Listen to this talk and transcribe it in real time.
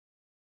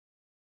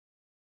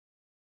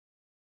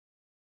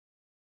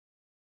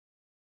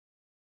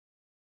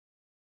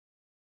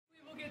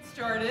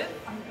started.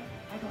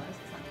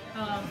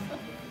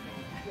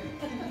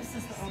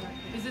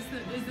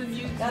 Is the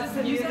music? That's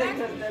the music to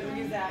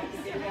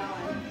get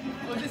going.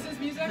 Oh, this is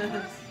music for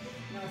us?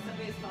 No,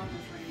 somebody's phone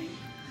is ringing.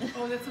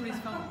 Oh, that's somebody's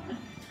phone.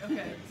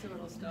 Okay, so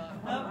it'll stop.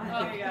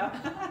 Oh, there you go.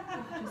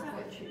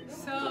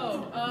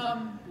 So,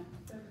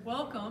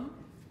 welcome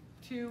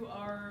to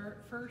our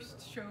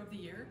first show of the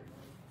year.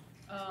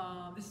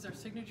 This is our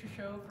signature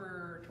show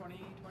for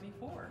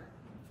 2024.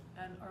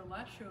 And our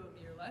last show of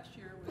the year, last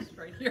year was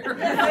right here.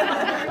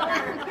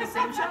 The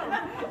same show.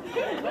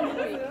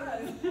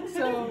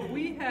 So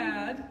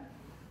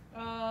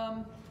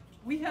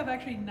we have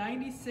actually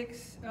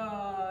 96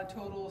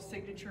 total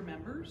signature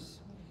members,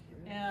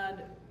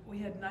 and we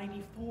had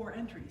 94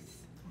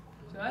 entries.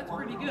 So that's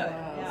pretty good,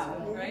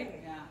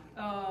 right?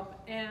 Yeah.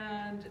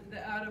 And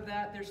out of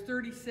that, there's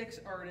 36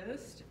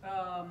 artists,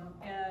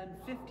 and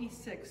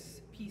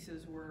 56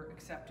 pieces were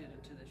accepted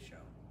into this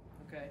show,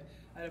 okay,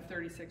 out of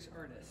 36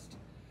 artists.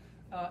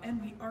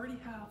 And we already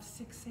have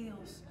 6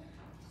 sales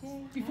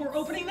before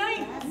opening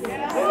night.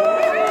 Yeah.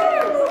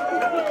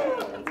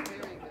 That's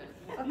very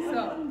good.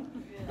 So,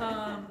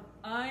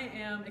 I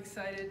am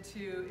excited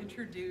to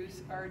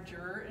introduce our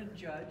juror and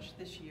judge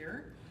this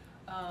year,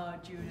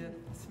 Judith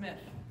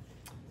Smith.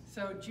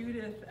 So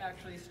Judith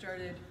actually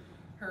started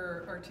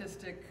her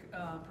artistic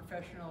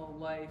professional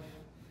life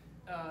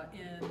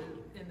in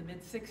the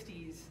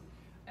mid-60s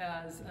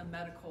as a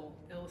medical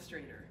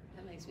illustrator.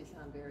 That makes me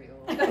sound very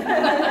old.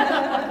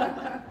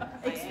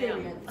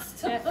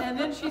 Experienced. And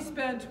then she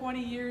spent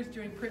 20 years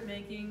doing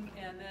printmaking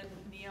and then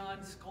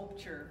neon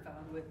sculpture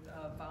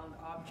found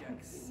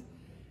objects.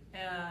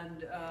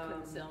 And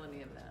Couldn't sell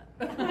any of that.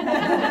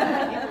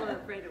 People are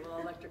afraid it will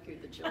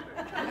electrocute the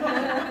children.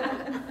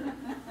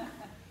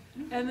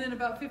 And then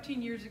about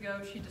 15 years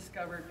ago, she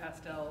discovered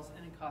pastels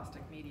and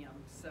encaustic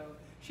mediums. So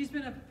she's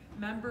been a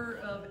member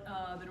of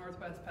the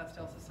Northwest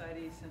Pastel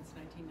Society since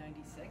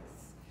 1996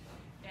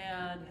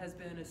 and has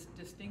been a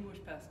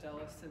distinguished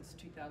pastelist since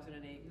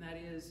 2008. And that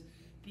is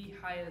the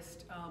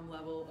highest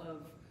level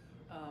of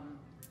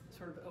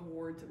sort of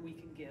awards that we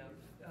can give,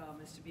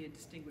 is to be a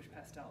distinguished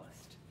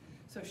pastelist.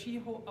 So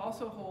she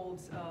also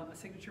holds a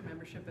signature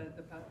membership at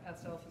the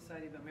Pastel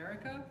Society of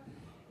America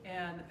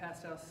and the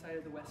Pastel Society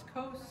of the West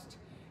Coast,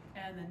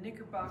 and the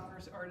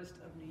Knickerbockers Artist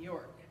of New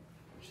York,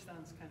 which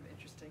sounds kind of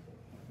interesting.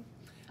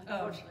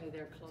 Unfortunately,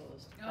 they're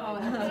closed. Oh,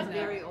 It's a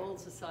very old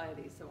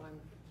society, so I'm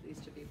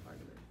pleased to be part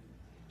of it.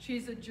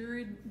 She's a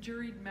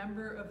juried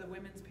member of the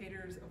Women's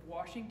Painters of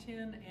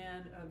Washington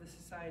and of the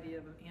Society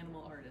of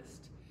Animal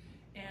Artists.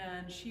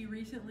 And she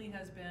recently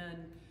has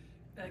been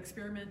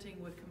experimenting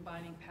with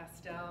combining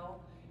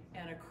pastel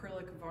and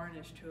acrylic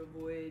varnish to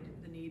avoid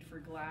the need for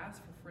glass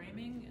for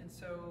framing. And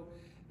so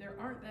there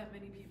aren't that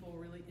many people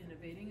really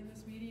innovating in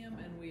this medium,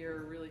 and we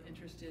are really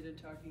interested in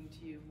talking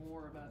to you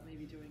more about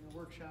maybe doing a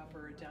workshop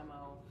or a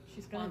demo.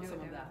 She's going on to do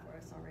some a of demo that. for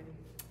us already.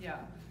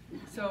 Yeah,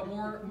 so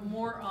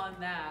more on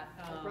that.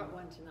 I brought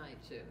one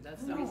tonight too.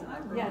 That's the reason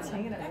I brought Yeah, it. it's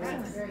hanging up.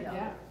 Excellent.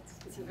 Yeah.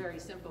 It's a very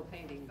simple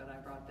painting, but I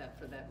brought that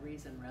for that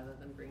reason rather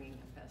than bringing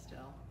a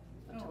pastel.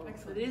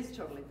 Excellent. It is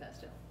totally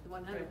pastel,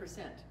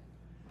 100%.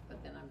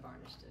 But then I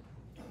varnished it,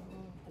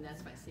 and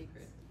that's my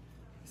secret.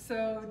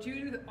 So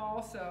Judith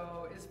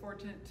also is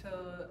fortunate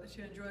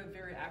to enjoy a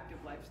very active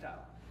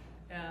lifestyle,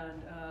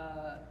 and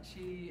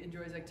she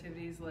enjoys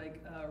activities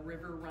like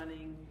river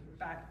running,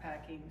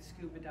 backpacking,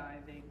 scuba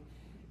diving,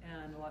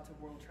 and lots of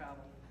world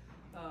travel,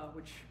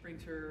 which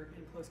brings her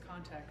in close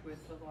contact with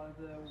a lot of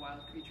the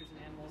wild creatures and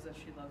animals that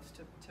she loves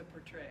to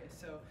portray.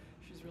 So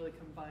she's really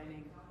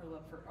combining her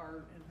love for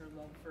art and her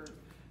love for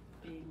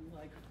being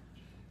like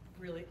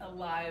really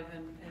alive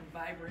and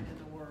vibrant in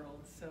the world.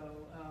 So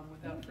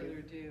without further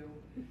ado,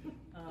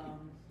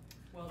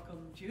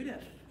 welcome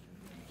Judith.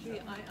 Gee,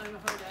 I'm a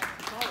hard act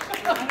to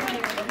follow. I don't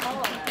even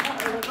follow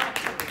that. I live up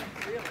to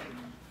it, really.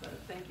 But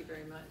thank you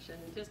very much.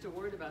 And just a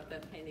word about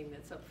that painting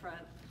that's up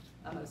front.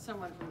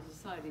 Someone from the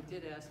society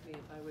did ask me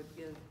if I would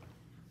give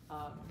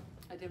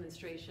a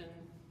demonstration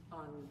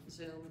on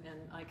Zoom, and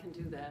I can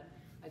do that.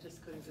 I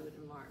just couldn't do it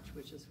in March,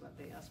 which is what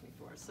they asked me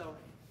for. So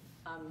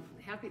I'm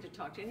happy to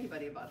talk to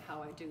anybody about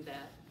how I do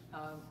that,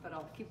 but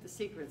I'll keep the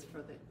secrets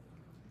for the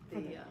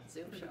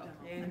Zoom show.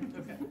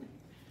 Okay.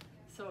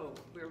 So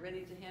we're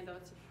ready to hand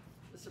out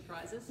the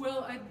surprises?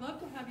 Well, I'd love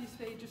to have you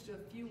say just a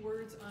few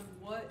words on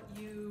what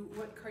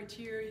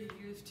criteria you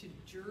use to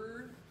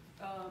juror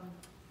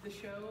the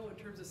show in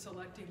terms of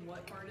selecting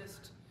what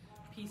artist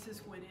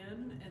pieces went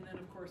in, and then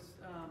of course,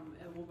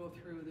 and we'll go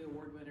through the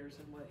award winners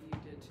and what you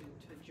did to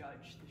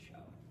judge the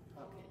show.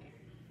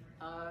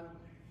 Okay.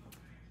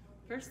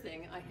 First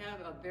thing, I have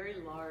a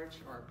very large,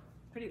 or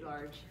pretty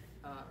large,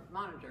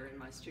 monitor in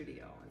my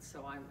studio, and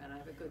so I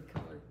have a good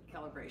color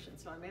calibration,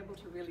 so I'm able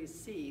to really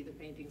see the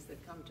paintings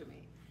that come to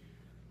me.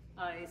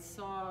 I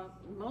saw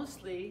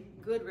mostly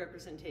good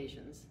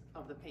representations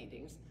of the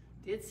paintings.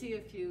 Did see a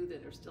few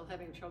that are still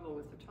having trouble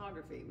with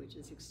photography, which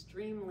is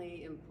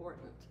extremely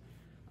important.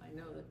 I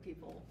know that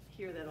people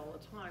hear that all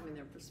the time in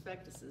their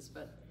prospectuses,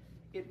 but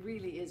it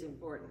really is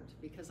important,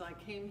 because I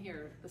came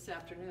here this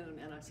afternoon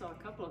and I saw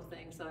a couple of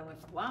things that I went,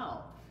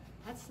 wow,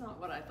 that's not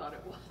what I thought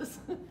it was.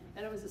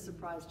 And it was a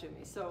surprise to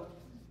me. So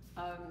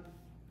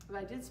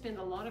I did spend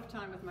a lot of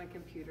time with my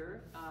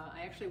computer.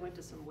 I actually went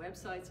to some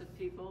websites of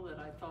people that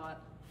I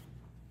thought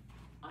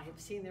I have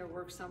seen their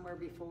work somewhere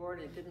before,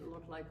 and it didn't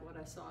look like what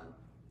I saw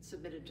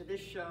submitted to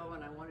this show,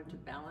 and I wanted to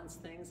balance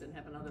things and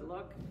have another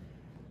look.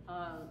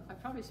 I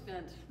probably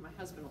spent, my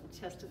husband will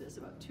attest to this,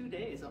 about 2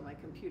 days on my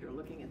computer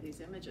looking at these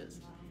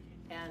images.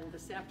 And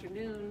this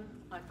afternoon,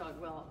 I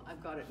thought, well,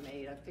 I've got it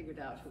made. I figured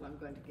out who I'm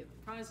going to give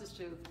the prizes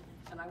to.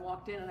 And I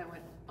walked in and I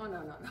went, oh,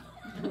 no, no,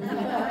 no.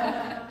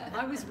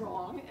 I was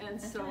wrong.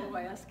 And so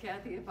I asked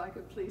Kathy if I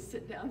could please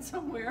sit down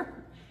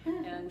somewhere.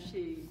 And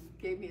she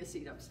gave me a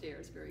seat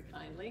upstairs very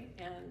kindly.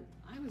 And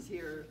I was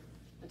here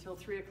until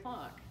 3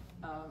 o'clock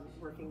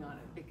working on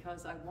it,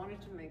 because I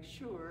wanted to make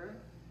sure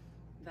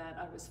that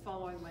I was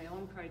following my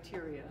own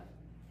criteria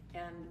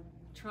and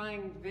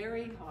trying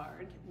very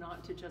hard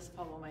not to just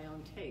follow my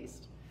own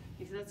taste,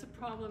 because that's a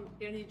problem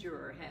any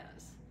juror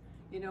has.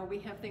 You know, we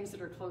have things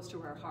that are close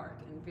to our heart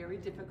and very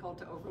difficult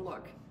to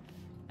overlook.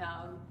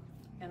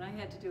 And I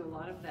had to do a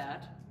lot of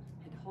that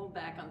and hold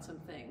back on some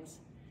things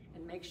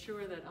and make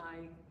sure that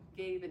I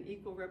gave an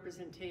equal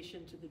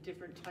representation to the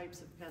different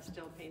types of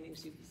pastel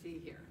paintings you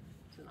see here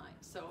tonight.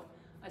 So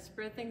I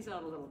spread things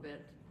out a little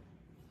bit.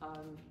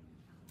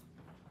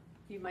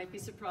 You might be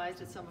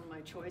surprised at some of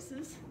my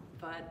choices,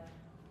 but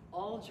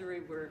all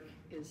jury work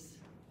is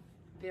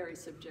very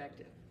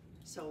subjective.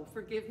 So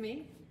forgive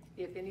me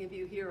if any of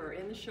you here are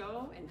in the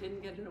show and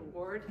didn't get an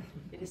award.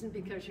 It isn't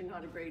because you're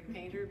not a great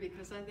painter,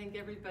 because I think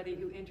everybody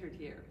who entered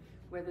here,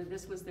 whether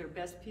this was their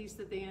best piece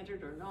that they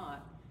entered or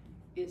not,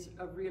 is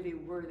a really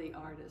worthy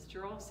artist.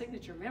 You're all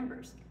signature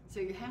members,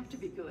 so you have to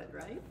be good,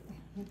 right?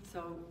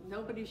 So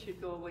nobody should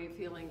go away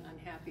feeling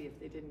unhappy if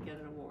they didn't get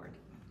an award,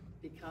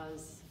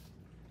 because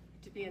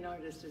to be an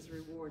artist is a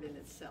reward in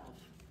itself.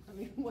 I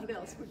mean, what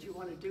else would you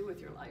want to do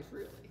with your life,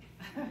 really?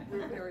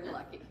 We're very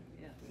lucky.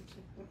 Yes.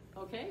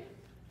 Okay,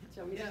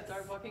 shall we Yes.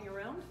 start walking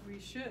around? We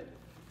should.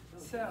 Okay.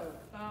 So,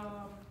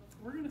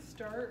 we're gonna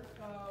start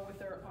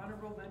with our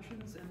honorable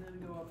mentions and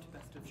then go up to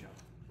best of show.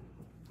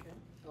 Okay.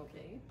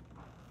 Okay.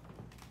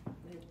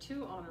 I have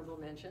 2 honorable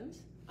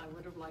mentions. I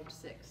would have liked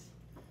 6,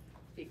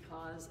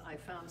 because I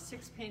found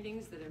 6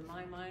 paintings that in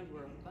my mind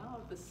were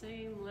about the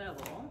same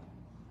level,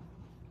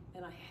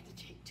 and I had to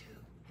take 2,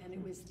 and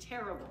it was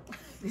terrible.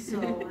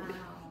 So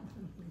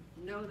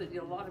know that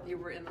a lot of you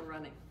were in the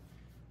running.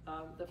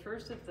 The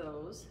first of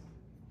those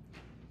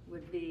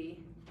would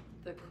be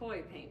the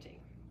koi painting,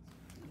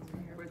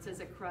 where it says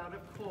a crowd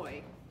of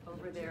koi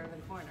over there in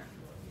the corner.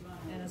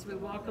 And as we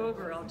walk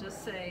over, I'll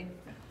just say,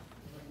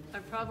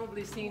 I've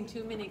probably seen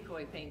too many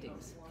koi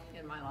paintings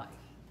in my life.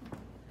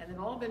 And they've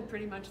all been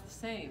pretty much the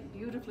same,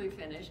 beautifully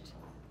finished,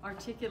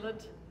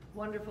 articulate,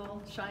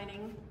 wonderful,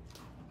 shining.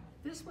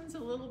 This one's a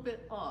little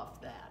bit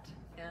off that,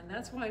 and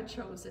that's why I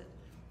chose it.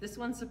 This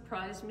one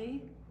surprised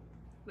me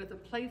with a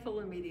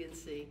playful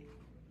immediacy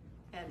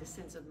and a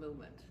sense of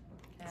movement.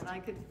 And I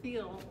could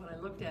feel when I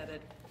looked at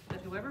it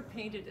that whoever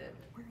painted it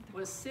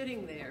was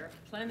sitting there,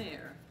 plein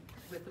air,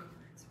 with the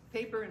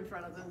paper in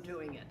front of them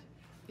doing it.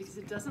 Because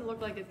it doesn't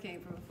look like it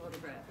came from a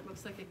photograph. It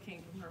looks like it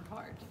came from her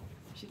heart.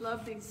 She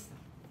loved these,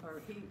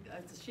 or he,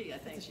 she, I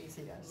think,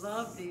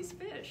 loved these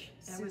fish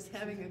and was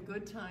having a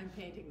good time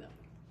painting them,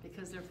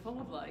 because they're full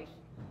of life.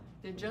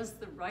 They're just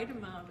the right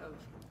amount of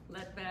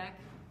let back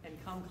and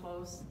come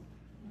close.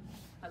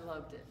 I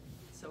loved it.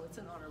 So it's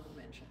an honorable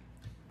mention.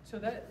 So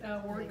that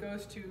award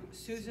goes to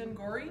Susan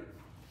Gorey.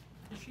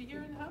 Is she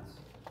here in the house?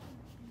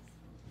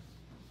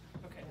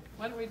 Okay,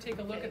 why don't we take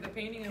a look at the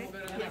painting and we'll go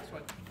to the next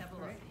one. Have a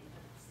look.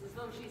 It's as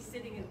though she's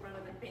sitting in front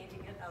of it,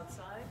 painting it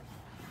outside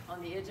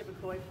on the edge of a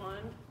koi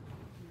pond.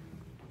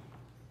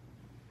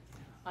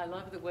 I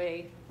love the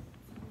way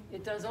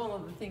it does all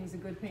of the things a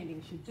good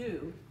painting should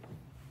do.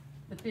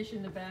 The fish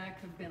in the back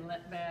have been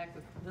let back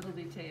with little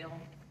detail.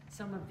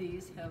 Some of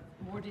these have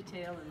more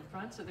detail in the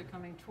front, so they're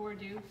coming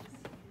toward you.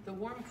 The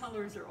warm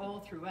colors are all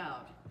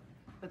throughout,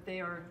 but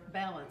they are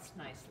balanced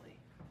nicely.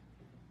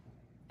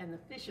 And the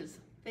fish's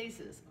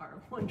faces are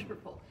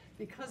wonderful.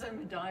 Because I'm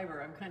a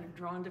diver, I'm kind of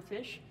drawn to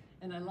fish,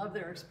 and I love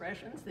their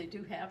expressions. They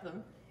do have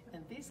them,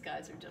 and these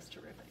guys are just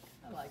terrific.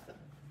 I like them.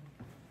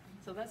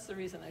 So that's the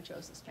reason I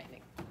chose this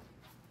painting.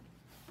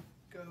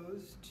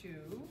 Goes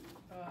to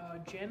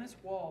Janice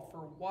Wall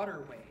for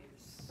Waterways.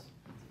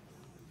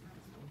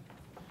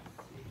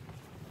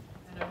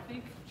 And I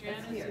think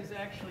Janice is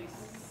actually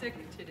sick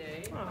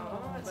today.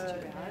 Oh, that's too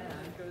bad.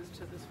 It goes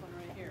to this one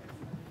right here.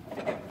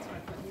 That's what I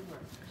thought you were.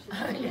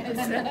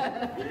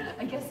 Yes.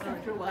 I guess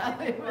after a while.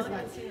 Well,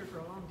 I've seen her for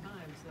a long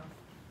time, so.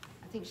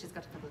 I think she's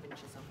got a couple of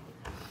inches on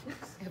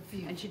her. A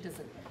few. And she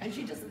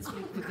doesn't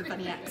speak with the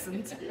funny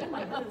accent.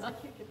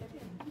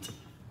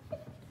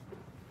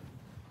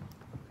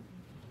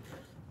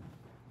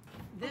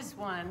 This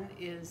one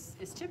is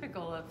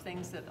typical of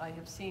things that I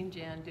have seen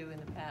Jan do in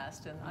the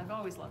past, and I've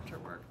always loved her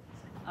work.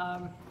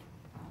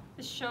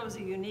 This shows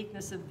a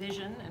uniqueness of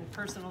vision and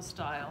personal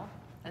style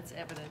That's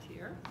evident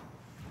here.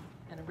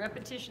 And a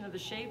repetition of the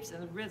shapes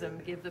and the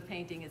rhythm give the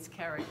painting its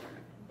character.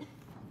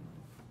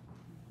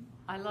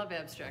 I love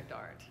abstract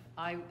art.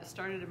 I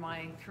started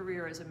my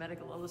career as a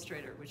medical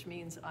illustrator, which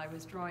means I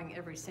was drawing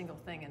every single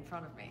thing in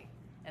front of me,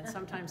 and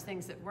sometimes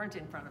things that weren't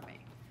in front of me.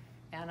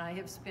 And I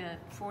have spent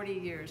 40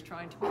 years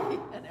trying to be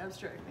an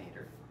abstract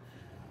painter.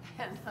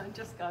 And I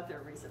just got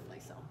there recently,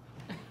 so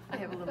I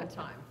have a little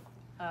time.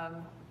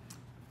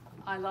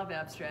 I love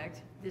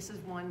abstract. This is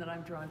one that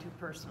I'm drawn to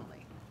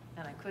personally,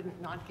 and I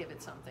couldn't not give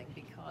it something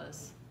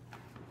because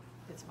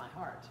it's my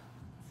heart.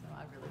 So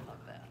I really love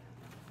that.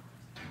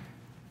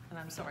 And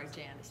I'm sorry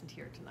Jan isn't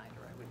here tonight,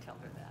 or I would tell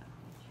her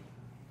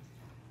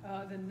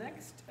that. The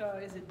next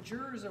is a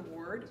Jurors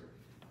Award,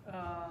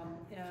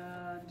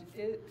 and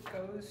it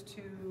goes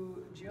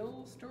to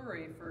Jill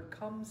Story for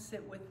Come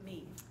Sit With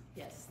Me.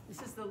 Yes,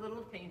 this is the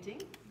little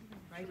painting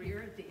right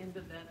here at the end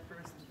of that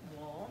first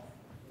wall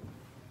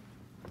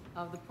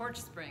of the porch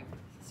swing.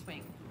 Is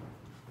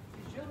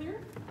Jill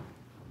here?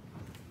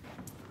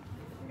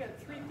 We got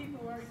 3 people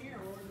who aren't here.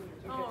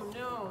 Okay. Oh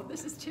no,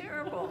 this is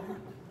terrible.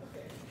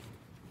 Okay.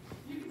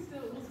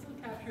 We'll still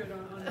capture it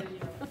on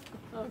video.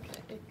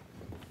 Okay.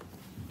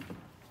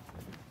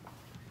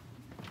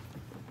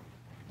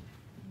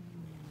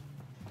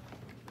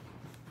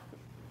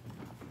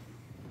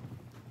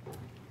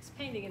 This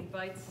painting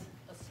invites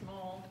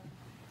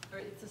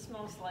it's a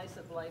small slice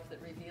of life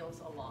that reveals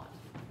a lot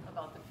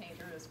about the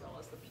painter as well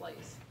as the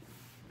place.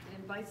 It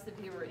invites the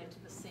viewer into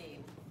the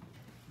scene.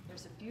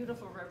 There's a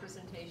beautiful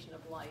representation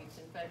of light.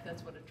 In fact,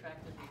 that's what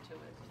attracted me to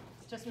it.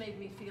 It just made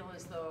me feel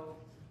as though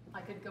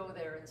I could go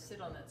there and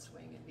sit on that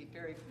swing and be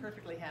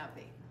perfectly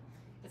happy.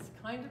 It's the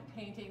kind of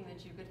painting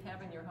that you could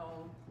have in your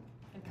home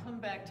and come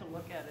back to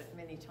look at it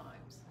many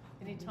times.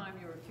 Anytime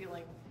you were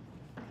feeling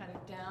kind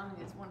of down,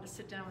 you just wanted to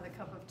sit down with a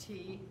cup of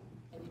tea,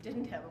 and you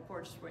didn't have a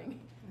porch swing,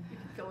 you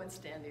could go and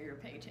stand near your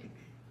painting.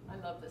 I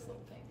love this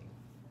little painting.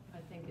 I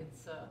think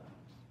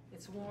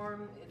it's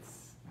warm,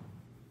 it's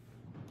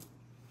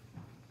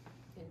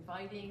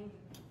inviting.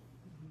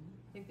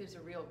 I think there's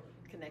a real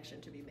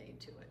connection to be made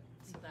to it.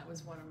 So that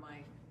was one of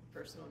my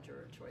personal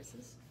juror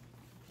choices.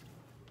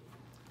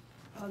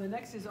 The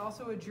next is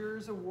also a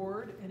Jurors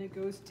Award, and it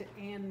goes to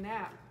Ann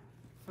Knapp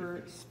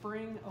for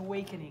Spring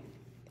Awakening.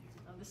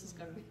 Now this is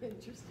going to be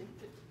interesting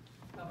to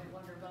probably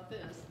wonder about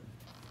this.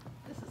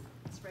 This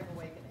is Spring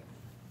Awakening.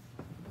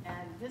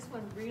 And this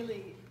one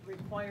really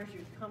requires you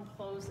to come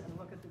close and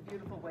look at the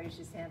beautiful way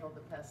she's handled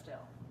the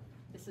pastel.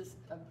 This is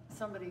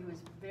somebody who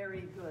is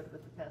very good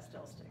with the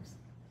pastel sticks.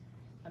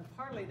 And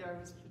partly I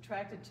was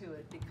attracted to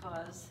it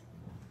because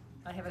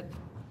I have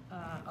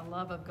a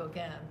love of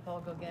Gauguin.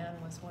 Paul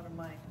Gauguin was one of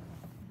my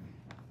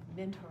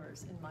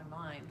mentors in my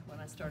mind when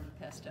I started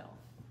pastel.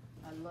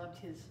 I loved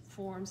his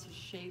forms, his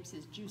shapes,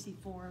 his juicy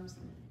forms,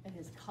 and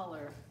his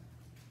color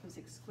was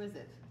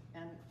exquisite.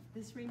 And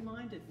this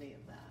reminded me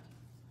of that.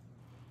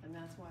 And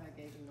that's why I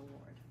gave him the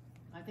award.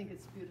 I think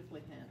it's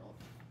beautifully handled.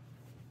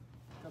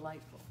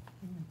 Delightful.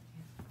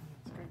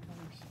 It's great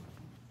colors.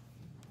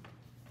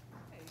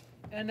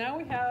 And now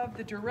we have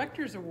the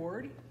Director's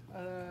Award,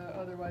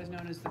 otherwise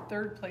known as the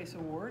Third Place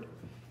Award,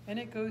 and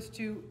it goes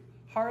to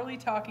Harley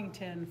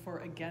Talkington for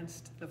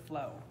Against the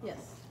Flow.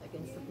 Yes,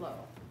 Against the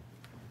Flow.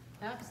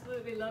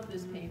 Absolutely love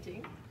this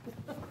painting.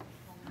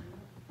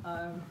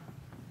 The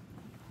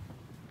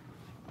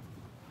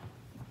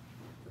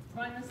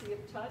primacy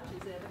of touch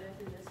is evident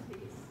in this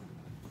piece.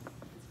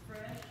 It's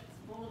fresh, it's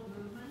full of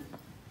movement,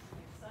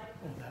 excitement.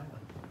 Oh, that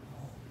one.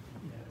 Oh,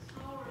 yes. The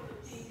power of the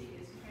painting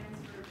is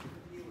transferred to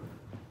the viewer.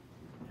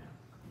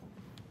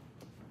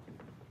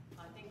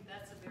 I think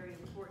that's a very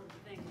important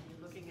thing when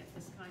you're looking at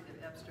this kind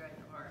of abstract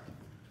art.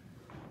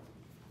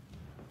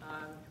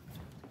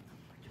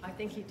 I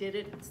think he did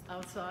it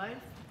outside.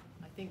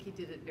 I think he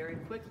did it very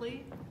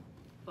quickly,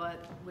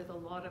 but with a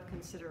lot of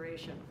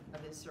consideration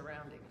of his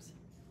surroundings.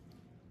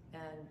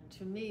 And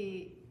to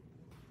me,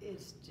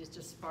 it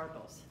just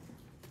sparkles.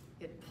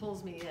 It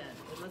pulls me in.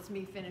 It lets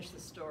me finish the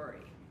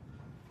story.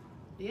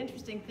 The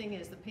interesting thing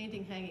is the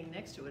painting hanging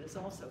next to it is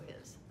also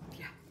his.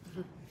 Yeah.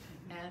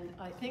 And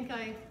I think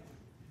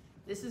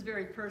this is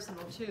very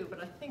personal too,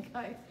 but I think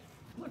I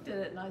looked at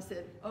it and I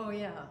said, oh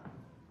yeah,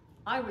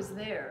 I was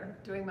there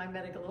doing my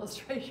medical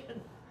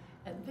illustration,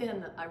 and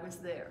then I was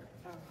there.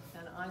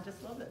 And I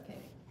just love that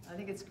painting. I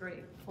think it's great.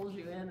 It pulls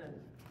you in, and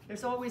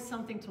there's always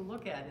something to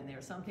look at in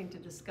there, something to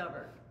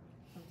discover,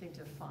 something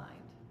to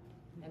find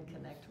and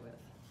connect with.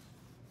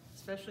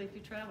 Especially if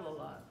you travel a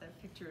lot.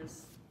 That picture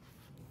is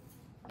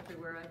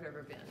everywhere I've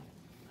ever been.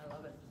 I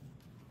love it.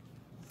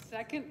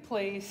 Second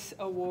Place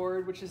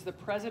Award, which is the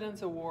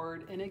President's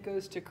Award, and it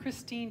goes to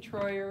Christine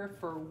Troyer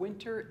for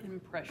Winter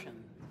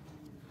Impression.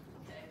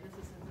 Okay, this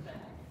is in the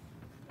back.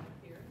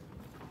 Here.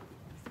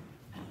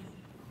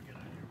 Get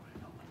out of your way.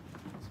 Go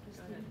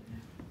ahead.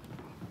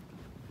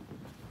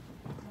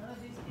 None of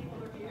these people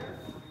are here?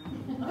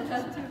 Oh,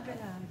 that's too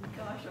bad.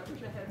 Gosh, I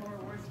wish I had more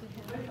awards to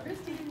hand out.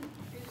 Christine,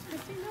 is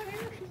Christine not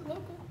here? She's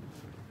local.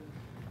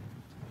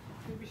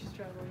 Maybe she's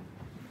traveling.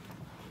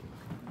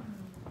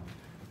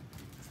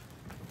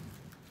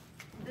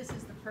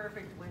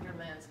 perfect winter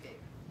landscape.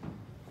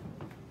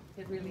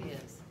 It really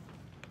is.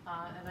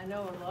 And I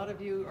know a lot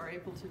of you are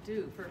able to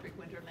do perfect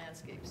winter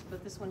landscapes,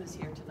 but this one is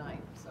here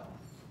tonight, so.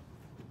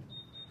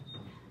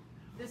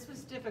 This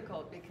was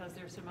difficult because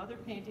there's some other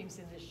paintings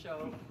in this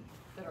show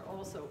that are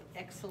also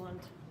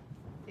excellent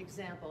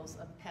examples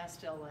of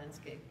pastel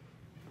landscape.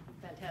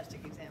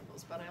 Fantastic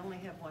examples, but I only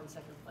have one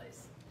second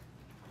place.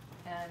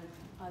 And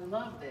I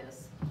love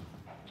this.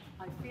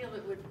 I feel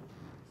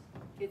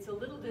it's a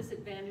little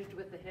disadvantaged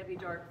with the heavy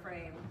dark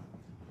frame.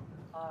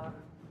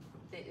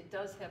 It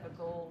does have a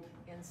gold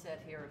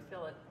inset here, a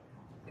fillet.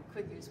 It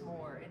could use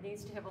more. It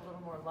needs to have a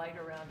little more light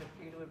around it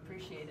for you to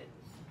appreciate it.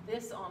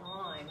 This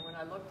online, when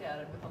I looked at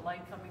it with the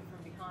light coming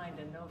from behind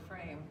and no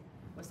frame,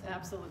 was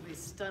absolutely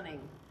stunning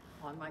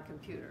on my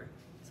computer.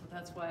 So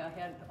that's why I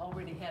had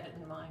already had it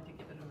in mind to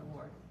give it an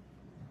award.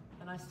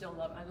 And I still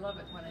love it. I love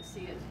it when I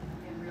see it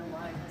in real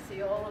life. I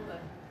see all of the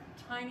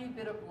tiny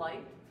bit of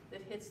light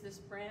that hits this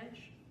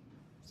branch.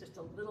 It's just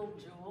a little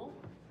jewel.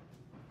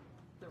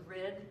 The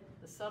red,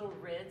 the subtle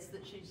reds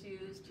that she's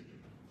used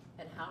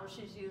and how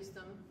she's used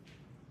them.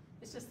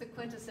 It's just the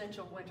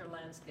quintessential winter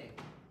landscape.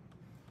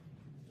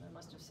 I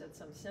must have said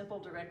some simple,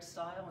 direct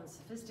style and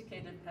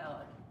sophisticated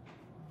palette.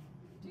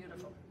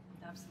 Beautiful,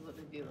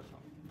 absolutely beautiful.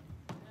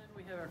 And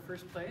we have our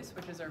first place,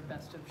 which is our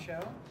best of show.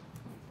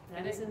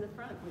 And it's in the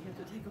front, we have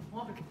to take a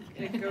walk.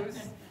 It goes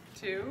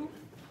to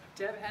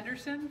Deb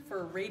Henderson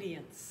for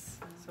Radiance.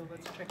 So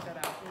let's check that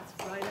out. It's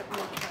right up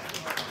near the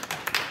front.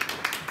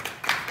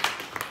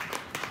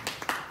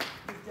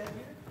 Is Deb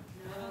here?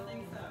 No, I don't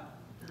think so.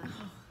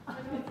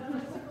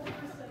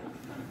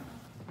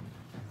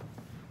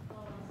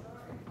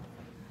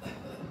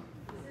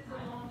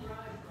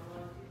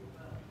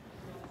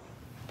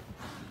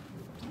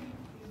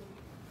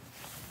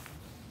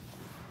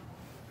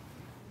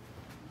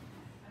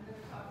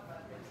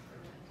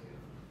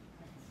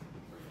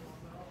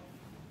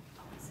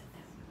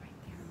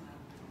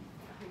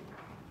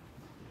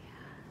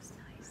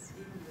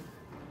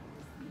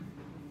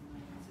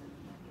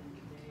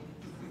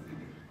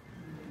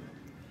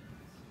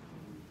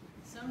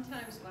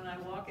 Sometimes when I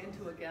walk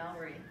into a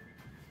gallery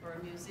or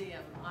a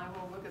museum, I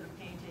will look at a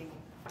painting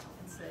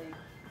and say,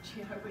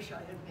 gee, I wish I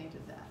had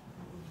painted that.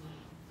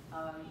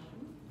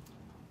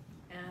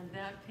 And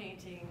that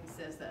painting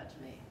says that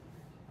to me.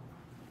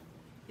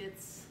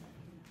 It's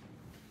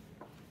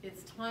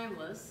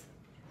timeless.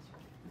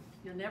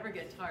 You'll never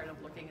get tired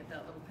of looking at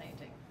that little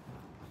painting.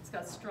 It's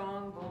got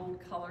strong, bold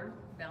color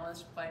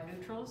balanced by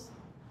neutrals.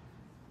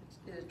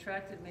 It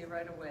attracted me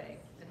right away.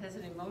 It has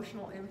an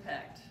emotional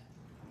impact,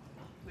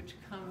 which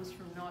comes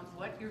from not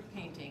what you're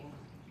painting,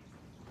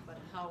 but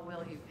how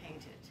well you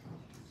paint it.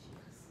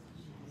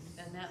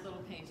 And that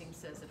little painting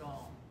says it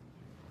all.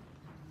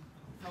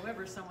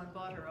 However, someone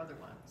bought her other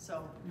one,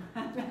 so.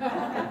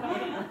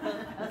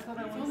 That's what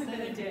I want to say. It's only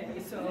been a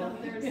day, so.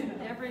 There's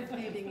every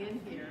painting in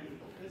here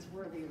is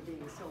worthy of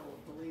being sold,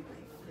 believe me,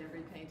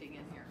 every painting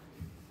in here.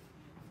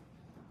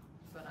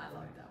 But I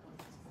like that one.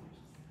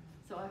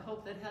 So I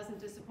hope that hasn't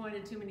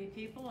disappointed too many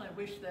people. I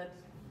wish that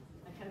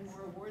I had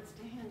more awards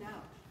to hand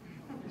out.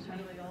 I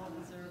really all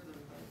deserve them,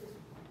 but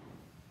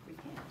we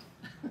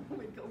can't.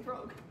 We'd go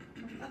broke.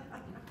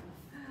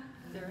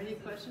 Is there any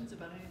questions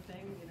about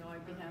anything? You know,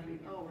 I'd be happy.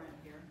 Oh,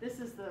 this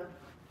is the,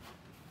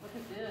 look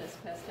at this,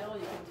 pastel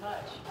you can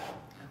touch.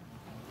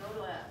 No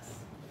glass.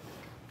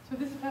 So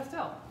this is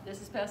pastel?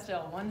 This is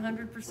pastel,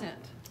 100%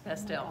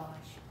 pastel. Oh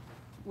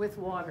with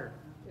water.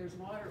 There's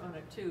water on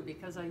it too,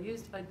 because I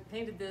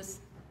painted this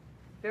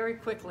very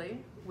quickly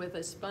with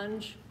a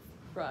sponge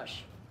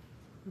brush.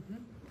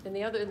 Mm-hmm. In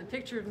the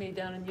picture of me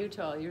down in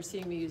Utah, you're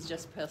seeing me use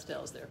just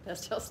pastels there,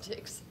 pastel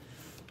sticks.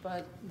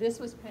 But this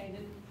was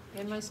painted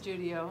in my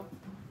studio,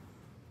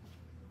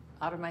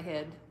 out of my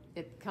head.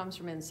 It comes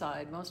from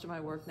inside. Most of my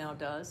work now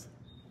does.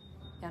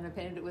 And I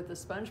painted it with a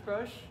sponge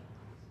brush,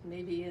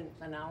 maybe in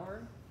an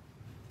hour.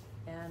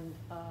 And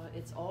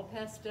it's all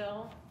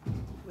pastel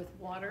with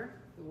water.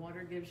 The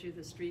water gives you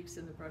the streaks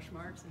and the brush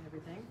marks and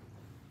everything.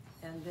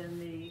 And then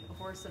the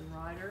horse and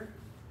rider,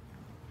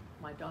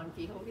 my Don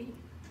Quixote,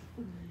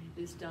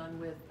 is done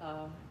with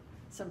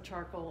some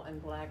charcoal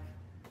and black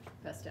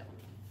pastel.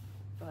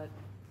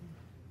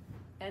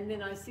 And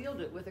then I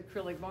sealed it with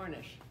acrylic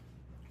varnish.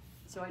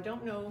 So I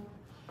don't know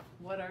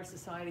what our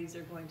societies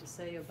are going to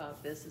say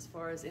about this as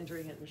far as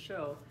entering it in the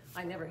show.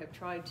 I never have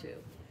tried to,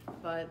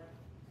 but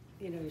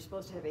you know, you're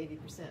supposed to have 80%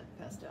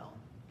 pastel.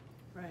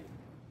 Right.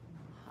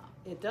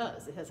 It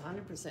does, it has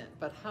 100%,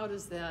 but how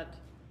does that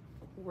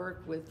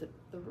work with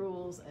the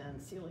rules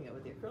and sealing it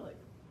with the acrylic?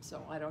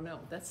 So I don't know.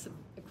 That's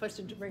a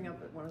question to bring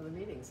up at one of the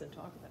meetings and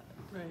talk about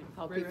it. Right.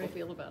 How people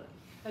feel about it.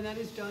 And that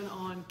is done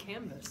on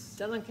canvas.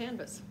 Done on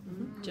canvas,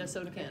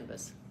 gessoed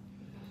canvas.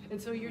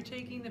 And so you're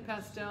taking the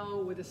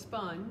pastel with a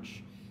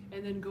sponge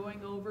and then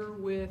going over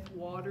with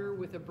water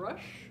with a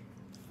brush?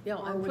 Yeah,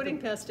 Or I'm with putting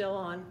a- pastel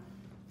on,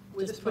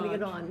 With just a putting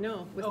it sponge? on.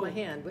 No, with Oh. my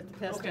hand, with the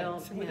pastel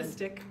Okay, so with a hand.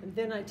 stick? And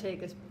then I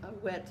take a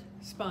wet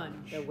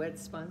Sponge.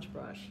 sponge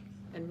brush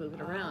and move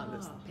it around,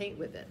 Ah. paint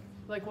with it.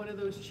 Like one of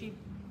those cheap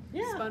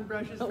Yeah. spun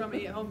brushes from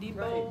a Home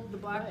Depot, Right, the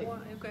black right.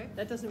 one, okay?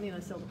 That doesn't mean I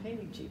sell the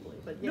painting cheaply,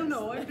 but yes.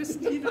 No, I'm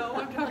just, I'm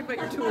talking about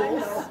your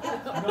tools.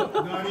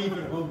 No, not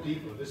even Home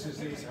Depot, this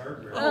is Ace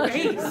Hardware. Oh,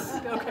 Ace,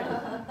 okay.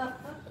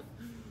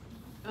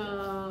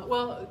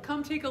 Well,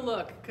 come take a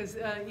look, because,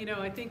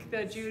 I think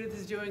that Judith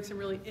is doing some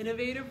really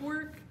innovative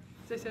work.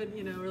 As I said,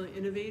 really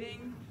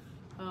innovating.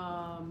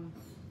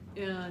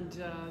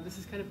 This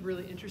is kind of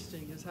really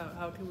interesting, is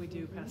how can we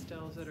do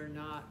pastels that are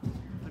not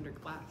under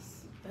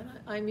glass? And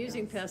I'm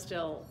using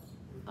pastel,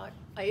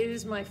 it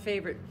is my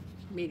favorite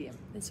medium,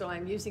 and so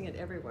I'm using it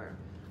everywhere.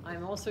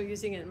 I'm also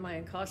using it in my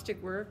encaustic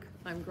work.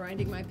 I'm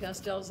grinding my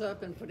pastels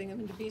up and putting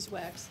them into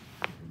beeswax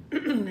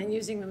and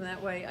using them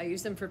that way. I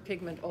use them for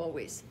pigment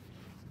always.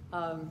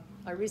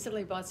 I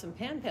recently bought some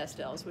pan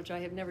pastels, which I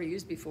have never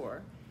used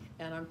before,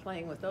 and I'm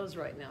playing with those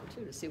right now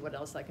too to see what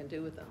else I can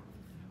do with them.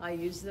 I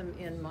use them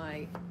in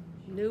my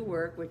new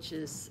work, which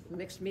is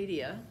mixed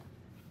media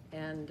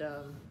and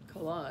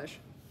collage.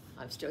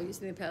 I'm still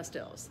using the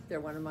pastels.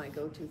 They're one of my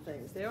go-to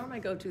things. They are my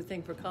go-to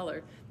thing for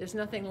color. There's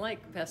nothing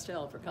like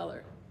pastel for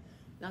color.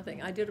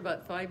 Nothing. I did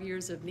about 5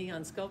 years of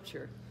neon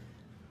sculpture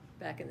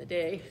back in the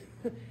day,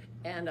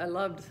 and I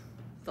loved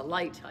the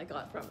light I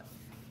got from it.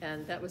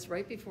 And that was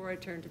right before I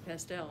turned to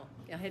pastel.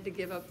 I had to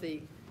give up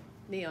the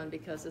neon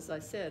because, as I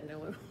said, no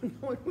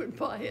one would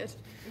buy it.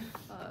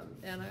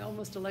 And I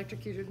almost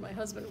electrocuted my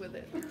husband with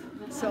it.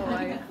 So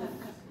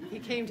he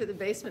came to the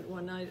basement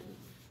one night.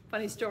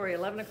 Funny story,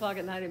 11 o'clock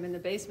at night, I'm in the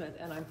basement,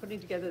 and I'm putting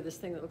together this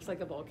thing that looks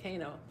like a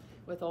volcano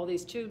with all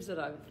these tubes that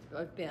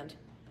I've bent.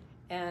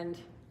 And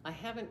I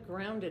haven't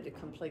grounded it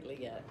completely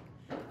yet.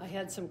 I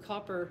had some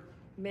copper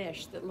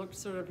mesh that looked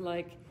sort of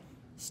like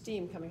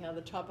steam coming out of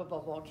the top of a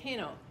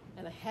volcano,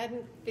 and I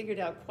hadn't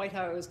figured out quite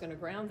how I was going to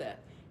ground that.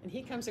 And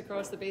he comes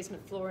across the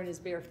basement floor in his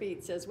bare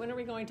feet, says, "When are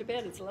we going to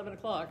bed? It's 11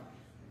 o'clock.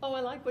 Oh,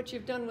 I like what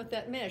you've done with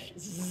that mesh."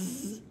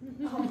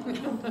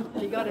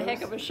 He got a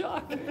heck of a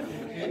shock.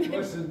 It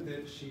wasn't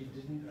that she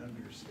didn't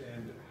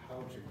understand how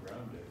to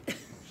ground it.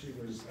 She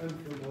was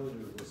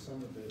unfamiliar with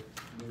some of the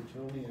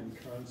Newtonian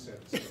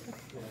concepts of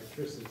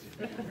electricity.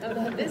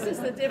 This is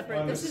the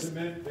difference. On a This is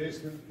cement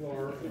basement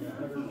floor in a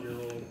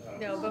 100-year-old house.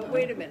 no, but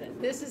wait a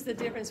minute. This is the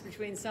difference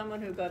between someone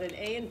who got an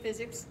A in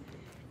physics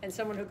and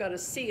someone who got a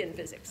C in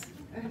physics.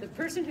 The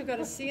person who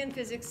got a C in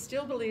physics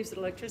still believes that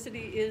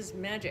electricity is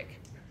magic,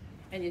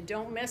 and you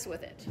don't mess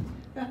with it.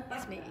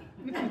 It's me.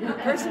 The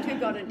person who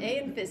got an A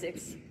in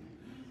physics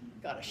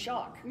got a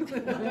shock.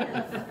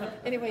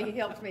 Anyway, he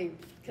helped me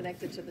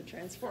connect it to the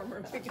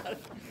transformer.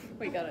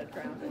 We got it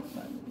grounded.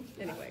 But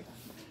anyway,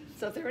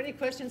 so if there are any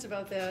questions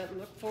about that,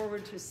 look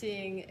forward to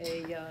seeing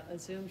a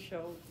Zoom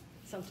show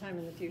sometime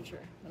in the future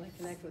when I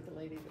connect with the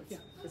lady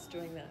that's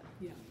doing that.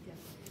 Yeah.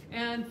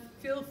 And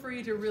feel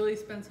free to really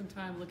spend some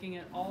time looking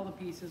at all the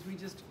pieces. We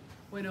just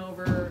went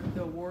over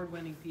the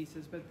award-winning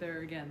pieces, but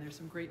there's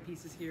some great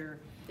pieces here.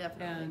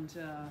 Definitely.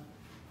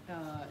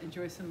 And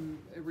enjoy some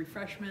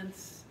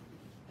refreshments,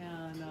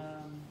 and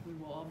we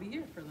will all be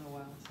here for a little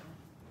while, so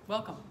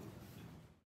welcome.